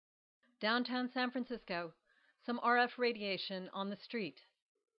Downtown San Francisco, some RF radiation on the street.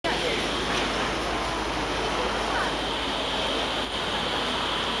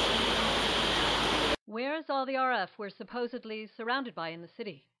 Where is all the RF we're supposedly surrounded by in the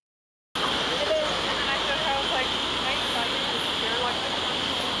city?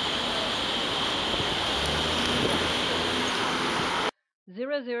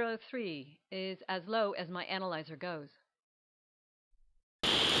 Zero 003 is as low as my analyzer goes.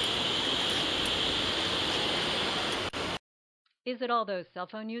 Is it all those cell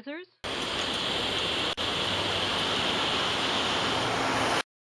phone users?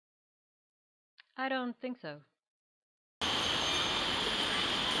 I don't think so.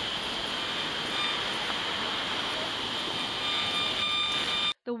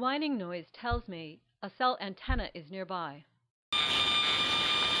 The whining noise tells me a cell antenna is nearby.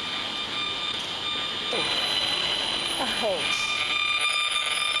 Oh.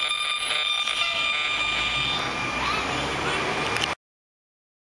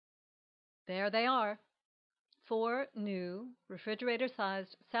 There they are. 4 new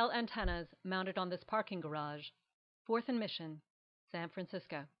refrigerator-sized cell antennas mounted on this parking garage, 4th and Mission, San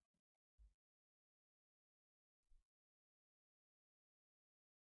Francisco.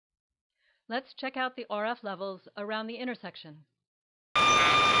 Let's check out the RF levels around the intersection.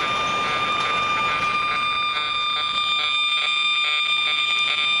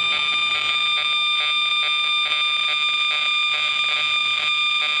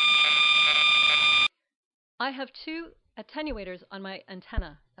 I have 2 attenuators on my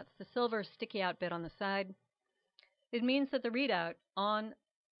antenna. That's the silver sticky out bit on the side. It means that the readout on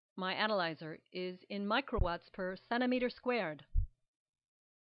my analyzer is in microwatts per centimeter squared.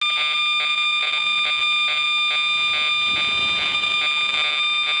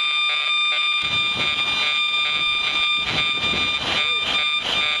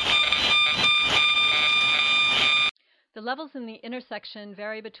 The levels in the intersection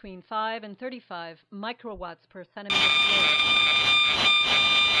vary between 5 and 35 microwatts per centimeter squared.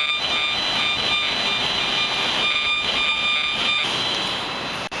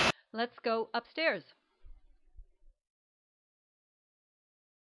 Let's go upstairs.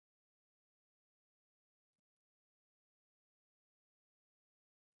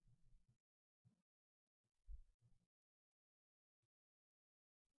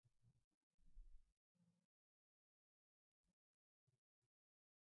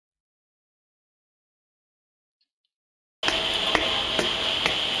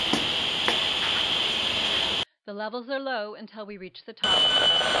 The levels are low until we reach the top.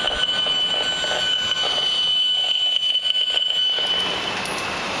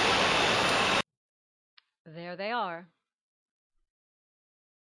 There they are.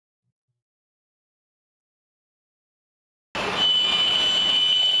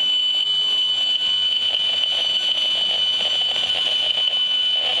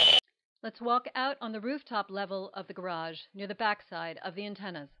 Let's walk out on the rooftop level of the garage near the backside of the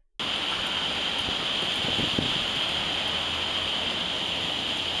antennas.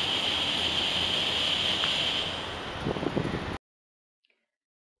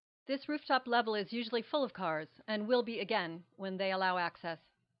 This rooftop level is usually full of cars and will be again when they allow access.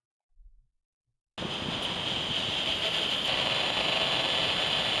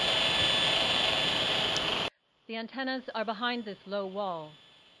 The antennas are behind this low wall.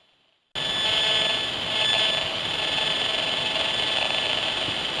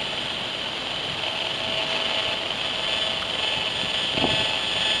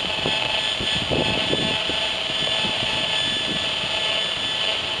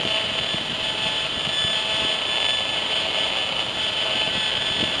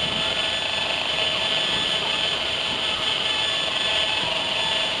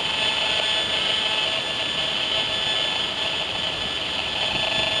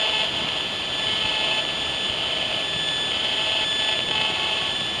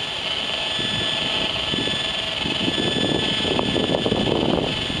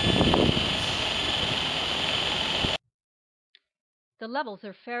 The levels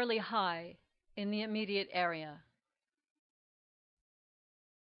are fairly high in the immediate area,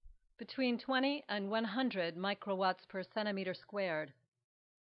 between 20 and 100 microwatts per centimeter squared.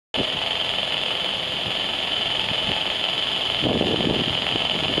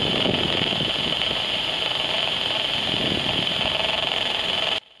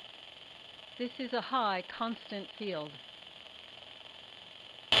 This is a high constant field.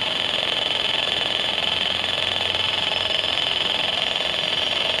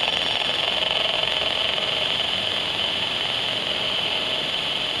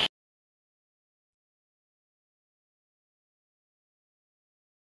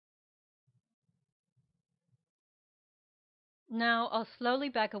 Now I'll slowly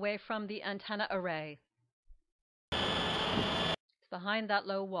back away from the antenna array. It's behind that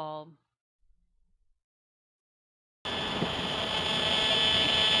low wall.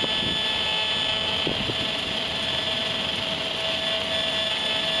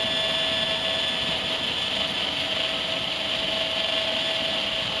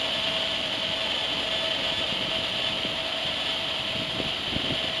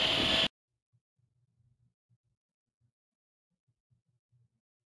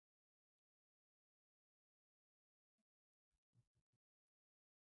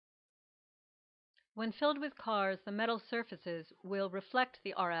 When filled with cars, the metal surfaces will reflect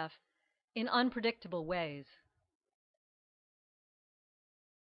the RF in unpredictable ways.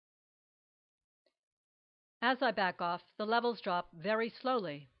 As I back off, the levels drop very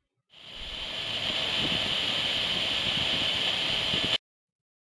slowly.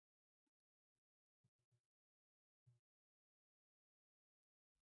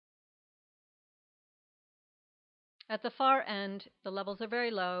 At the far end, the levels are very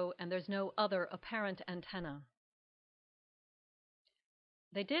low and there's no other apparent antenna.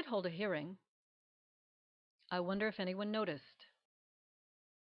 They did hold a hearing. I wonder if anyone noticed.